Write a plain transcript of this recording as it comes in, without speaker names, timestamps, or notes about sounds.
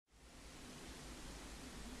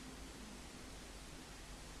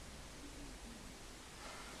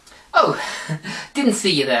Oh, didn't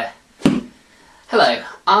see you there. Hello,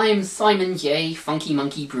 I'm Simon J. Funky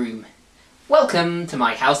Monkey Broom. Welcome to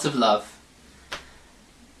my house of love.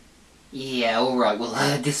 Yeah, alright,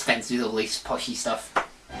 we'll dispense with all this poshy stuff.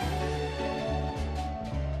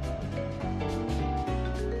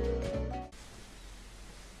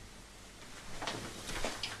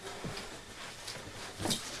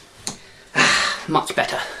 Much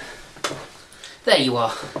better. There you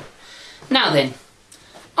are. Now then,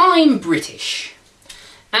 I'm British,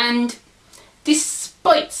 and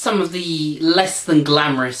despite some of the less than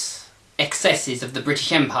glamorous excesses of the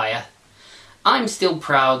British Empire, I'm still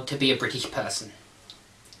proud to be a British person.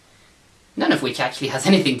 None of which actually has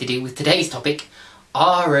anything to do with today's topic,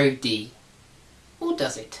 R.O.D. Or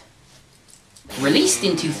does it? Released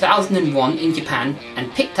in 2001 in Japan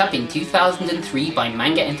and picked up in 2003 by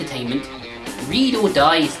Manga Entertainment, Read or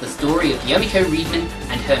Die is the story of Yomiko Readman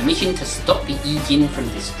and her mission to stop the E-Jin from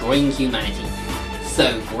destroying humanity.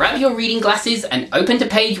 So grab your reading glasses and open to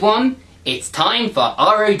page 1. It's time for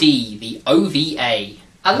R.O.D, the OVA.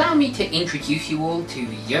 Allow me to introduce you all to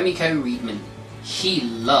Yomiko Readman. She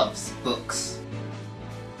loves books.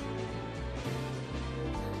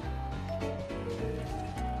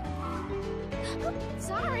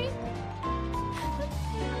 Sorry.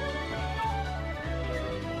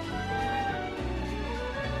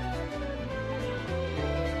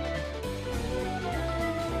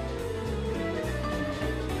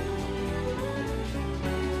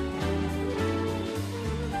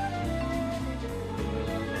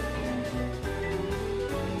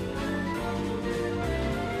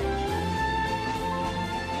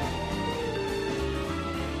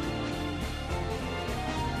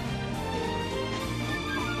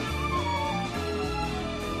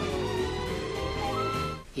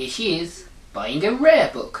 Here she is, buying a rare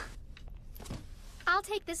book. I'll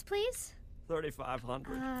take this, please.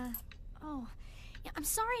 3,500. Oh. Yeah, I'm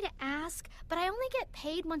sorry to ask, but I only get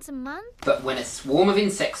paid once a month. But when a swarm of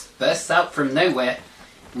insects bursts out from nowhere,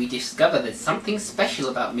 we discover there's something special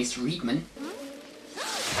about Miss Readman.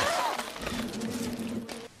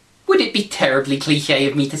 Would it be terribly cliché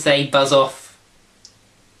of me to say buzz off?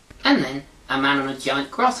 And then, a man on a giant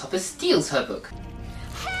grasshopper steals her book.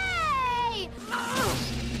 Hey!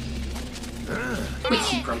 Which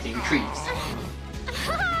he promptly retrieves.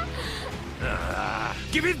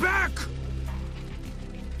 Give it back!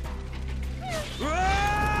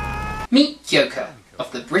 Meet Joker,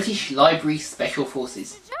 of the British Library Special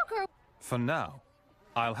Forces. Joker! For now,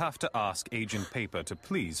 I'll have to ask Agent Paper to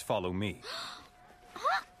please follow me.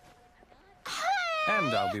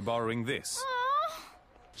 And I'll be borrowing this.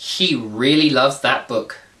 She really loves that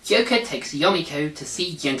book. Joker takes Yomiko to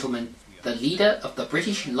see Gentleman, the leader of the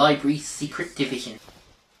British Library Secret Division.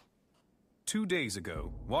 2 days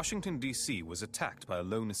ago, Washington, D.C. was attacked by a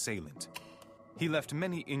lone assailant. He left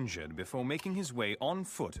many injured before making his way on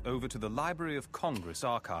foot over to the Library of Congress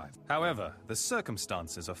archive. However, the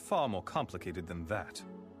circumstances are far more complicated than that.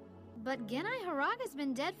 But Genai Haraga's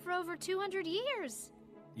been dead for over 200 years.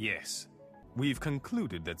 Yes. We've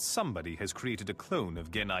concluded that somebody has created a clone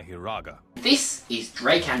of Genai Hiraga. This is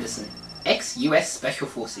Drake Anderson, ex-US Special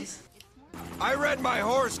Forces. I read my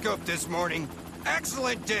horoscope this morning.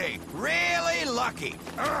 Excellent day. Really lucky.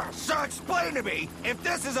 So explain to me, if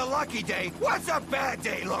this is a lucky day, what's a bad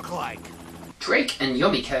day look like? Drake and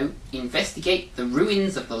Yomiko investigate the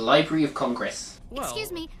ruins of the Library of Congress.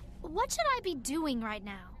 Excuse me, what should I be doing right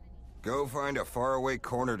now? Go find a faraway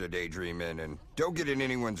corner to daydream in and don't get in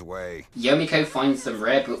anyone's way. Yomiko finds some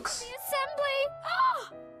rare books. The assembly! Oh!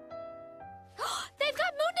 They've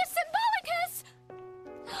got Mundus Symbolicus!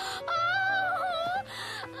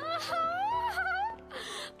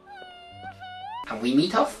 And we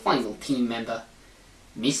meet our final team member,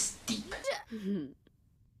 Miss Deep. And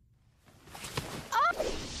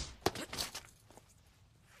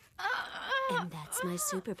that's my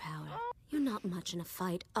superpower. You're not much in a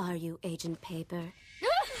fight, are you, Agent Paper?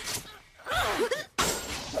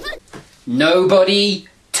 Nobody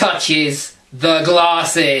touches the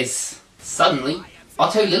glasses! Suddenly,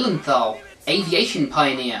 Otto Lilienthal, aviation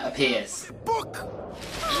pioneer, appears. Book!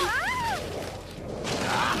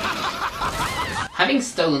 Having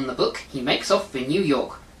stolen the book, he makes off for New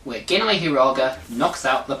York, where Genai Hiraga knocks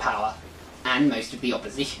out the power, and most of the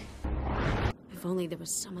opposition. If only there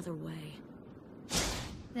was some other way.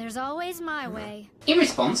 There's always my way. In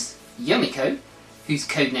response, Yomiko, whose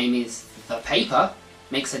codename is The Paper,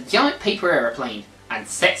 makes a giant paper aeroplane and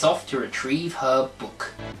sets off to retrieve her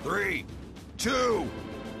book. 3, 2,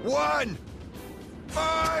 1,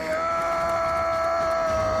 fire!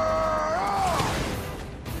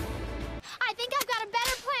 I think I've got a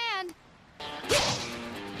better plan.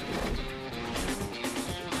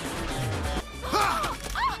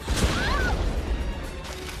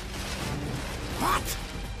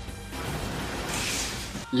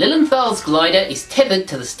 Lilinthal's glider is tethered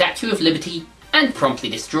to the Statue of Liberty and promptly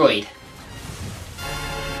destroyed.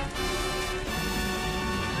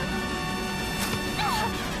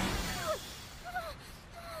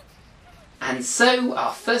 And so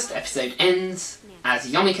our first episode ends as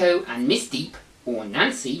Yomiko and Miss Deep, or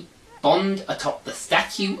Nancy, bond atop the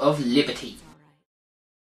Statue of Liberty.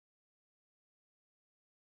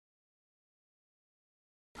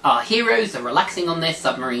 Our heroes are relaxing on their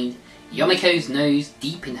submarine, Yomiko's nose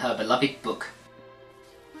deep in her beloved book.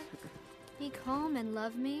 Be calm and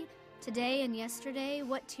love me. Today and yesterday,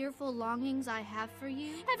 what tearful longings I have for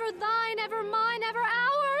you. Ever thine, ever mine, ever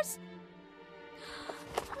ours.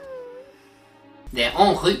 They're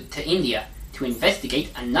en route to India to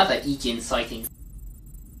investigate another Aegean sighting.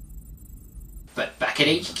 But back at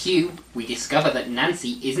HQ, we discover that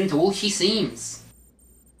Nancy isn't all she seems.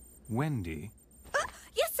 Wendy,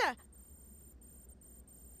 Yes, sir.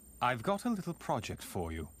 I've got a little project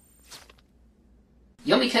for you.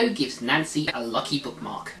 Yomiko gives Nancy a lucky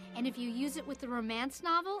bookmark. And if you use it with the romance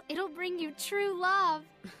novel, it'll bring you true love.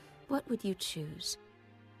 What would you choose?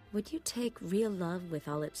 Would you take real love with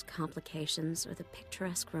all its complications or the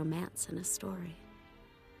picturesque romance in a story?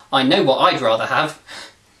 I know what I'd rather have.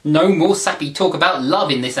 No more sappy talk about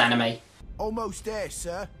love in this anime. Almost there,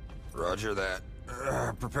 sir. Roger that.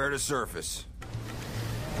 Prepare to surface.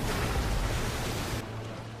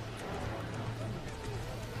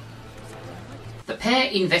 The pair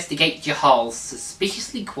investigate Jahal's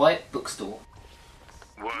suspiciously quiet bookstore.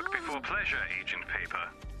 Work before pleasure, Agent Paper.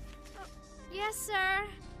 Yes, sir.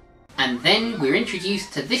 And then we're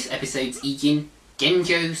introduced to this episode's Aegean,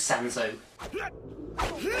 Genjo Sanzo.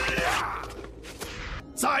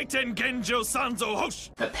 Titan Genjo Sanzo Hosh!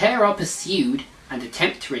 The pair are pursued and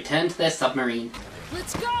attempt to return to their submarine.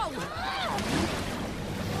 Let's go!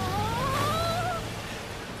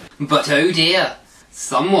 But oh dear,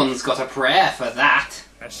 someone's got a prayer for that.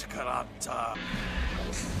 Escarata.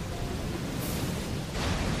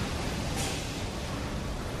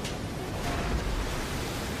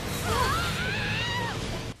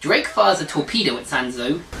 Drake fires a torpedo at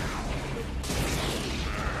Sanzo,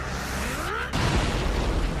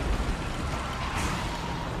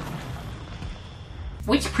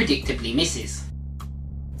 which predictably misses.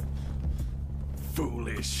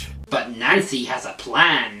 Foolish. But Nancy has a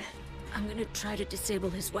plan. I'm gonna try to disable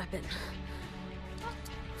his weapon.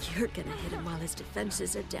 You're gonna hit him while his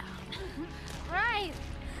defenses are down. Right.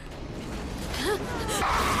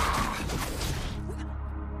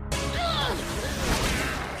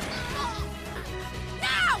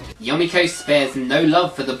 Yomiko spares no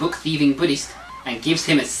love for the book-thieving Buddhist and gives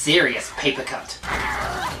him a serious paper cut.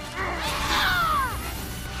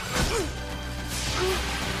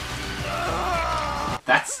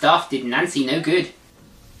 That stuff did Nancy no good,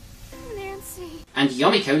 Nancy. and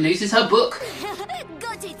Yomiko loses her book.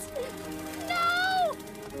 Got it. No!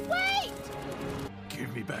 Wait!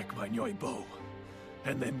 Give me back my Nyoi bow,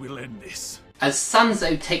 and then we'll end this. As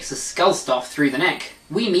Sanzo takes a skull staff through the neck,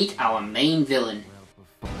 we meet our main villain.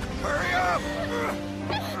 Hurry up!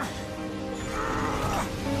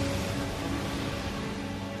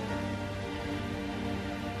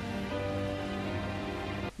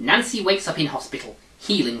 Nancy wakes up in hospital,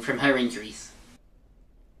 healing from her injuries.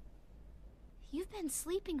 You've been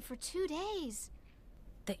sleeping for 2 days.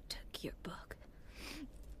 They took your book.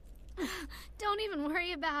 Don't even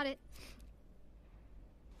worry about it.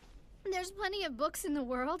 There's plenty of books in the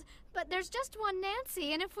world, but there's just one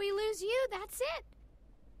Nancy, and if we lose you, that's it.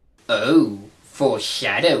 Oh,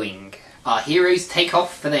 foreshadowing. Our heroes take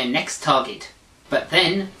off for their next target. But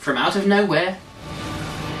then, from out of nowhere...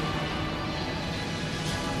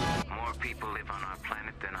 More people live on our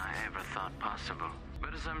planet than I ever thought possible.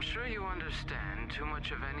 But as I'm sure you understand, too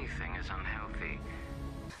much of anything is unhealthy.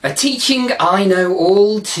 A teaching I know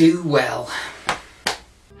all too well.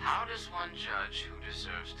 How does one judge who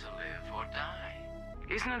deserves to live or die?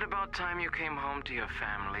 Isn't it about time you came home to your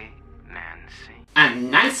family, Nancy? And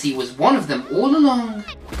Nancy was one of them all along.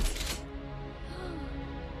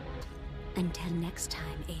 Until next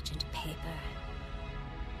time, Agent Paper.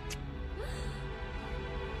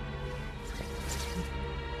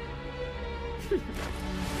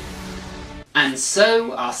 And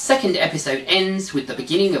so, our second episode ends with the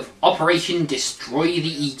beginning of Operation Destroy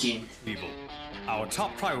the Aegean. People, our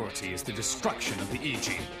top priority is the destruction of the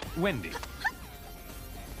Aegean. Wendy,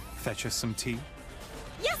 fetch us some tea.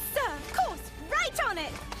 Yes, sir! Of course! Right on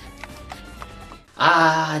it!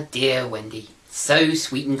 Ah, dear Wendy. So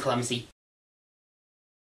sweet and clumsy.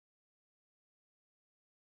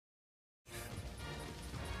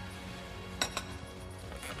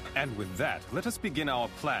 And with that, let us begin our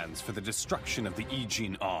plans for the destruction of the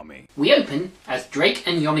Aegean army. We open as Drake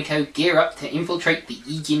and Yomiko gear up to infiltrate the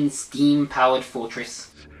Aegean steam-powered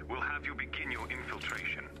fortress. We'll have you begin your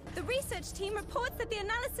infiltration. The research team reports that the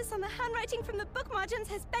analysis on the handwriting from the book margins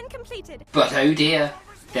has been completed. But oh dear,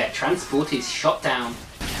 their transport is shot down.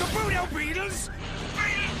 Caputo Beatles!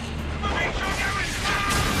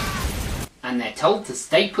 And they're told to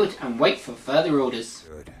stay put and wait for further orders.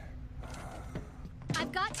 Good.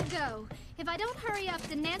 I've got to go. If I don't hurry up,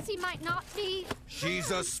 then Nancy might not be... She's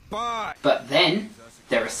a spy! But then,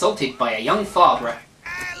 they're assaulted by a young father.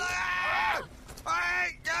 Hey, look out! I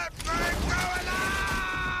ain't got things going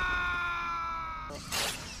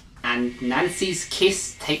on! And Nancy's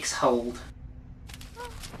kiss takes hold.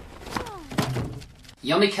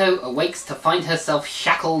 Yomiko awakes to find herself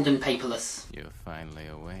shackled and paperless. You're finally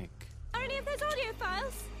awake. Are any of those audio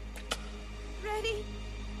files ready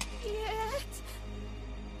yet?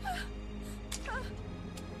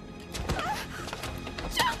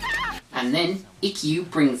 Joker! And then Ikkyu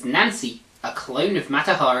brings Nancy, a clone of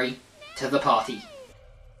Matahari, to the party.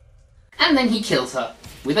 And then he kills her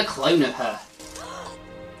with a clone of her.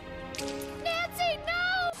 Nancy,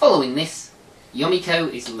 no! Following this,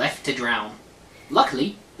 Yomiko is left to drown.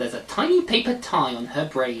 Luckily, there's a tiny paper tie on her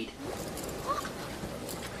braid.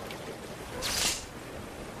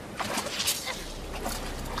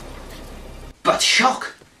 But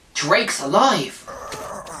shock! Drake's alive!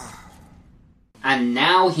 And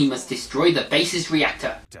now he must destroy the base's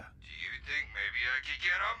reactor. Do you think maybe I could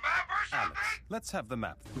get a map or something? Alex, let's have the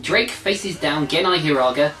map. Drake faces down Genai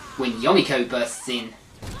Hiraga when Yomiko bursts in.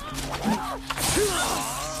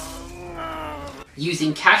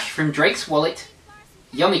 Using cash from Drake's wallet,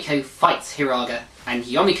 Yomiko fights Hiraga, and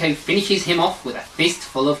Yomiko finishes him off with a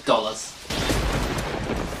fistful of dollars.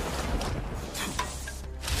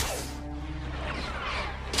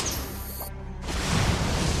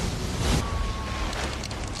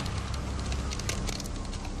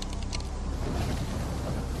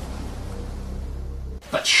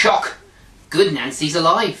 But shock! Good Nancy's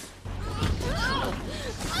alive!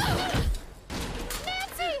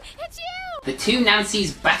 Nancy, it's you! The two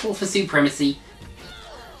Nancys battle for supremacy,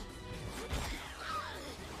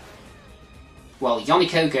 while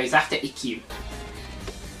Yomiko goes after Ikkyu.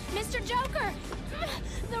 Mr. Joker!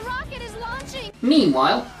 The rocket is launching!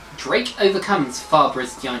 Meanwhile, Drake overcomes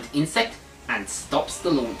Fabra's giant insect and stops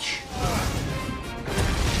the launch.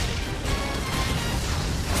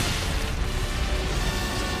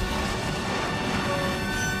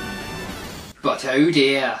 But oh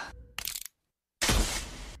dear.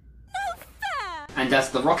 And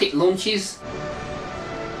as the rocket launches,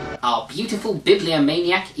 our beautiful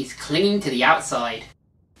bibliomaniac is clinging to the outside.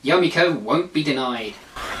 Yomiko won't be denied.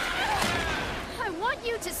 I want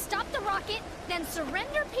you to stop the rocket, then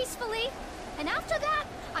surrender peacefully, and after that,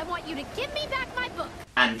 I want you to give me back my book.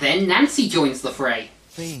 And then Nancy joins the fray.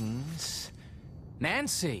 Things.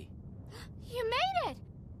 Nancy! You made it!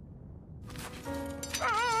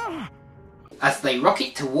 As they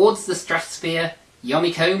rocket towards the stratosphere,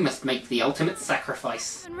 Yomiko must make the ultimate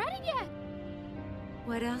sacrifice. I'm ready yet.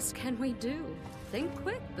 What else can we do? Think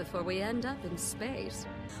quick before we end up in space.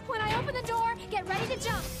 When I open the door, get ready to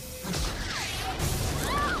jump.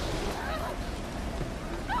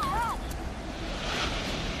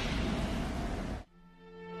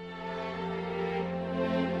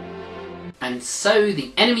 And so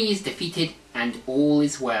the enemy is defeated and all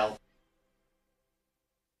is well.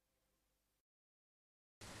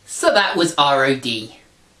 So that was R.O.D.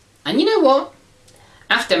 And you know what?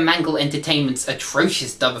 After Mangle Entertainment's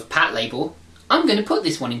atrocious dub of Pat Label, I'm going to put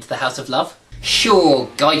this one into the House of Love. Sure,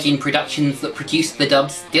 Gaijin Productions that produced the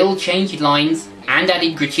dub still changed lines and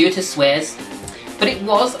added gratuitous swears, but it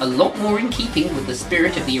was a lot more in keeping with the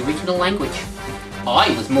spirit of the original language.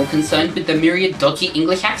 I was more concerned with the myriad dodgy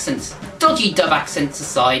English accents. Dodgy dub accents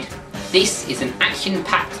aside, this is an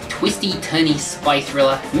action-packed, twisty-turny spy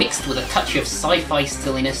thriller mixed with a touch of sci-fi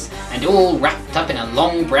silliness and all wrapped up in a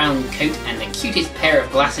long brown coat and the cutest pair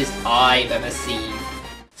of glasses I've ever seen.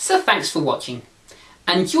 So thanks for watching,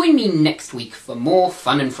 and join me next week for more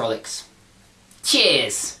fun and frolics.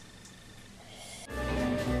 Cheers!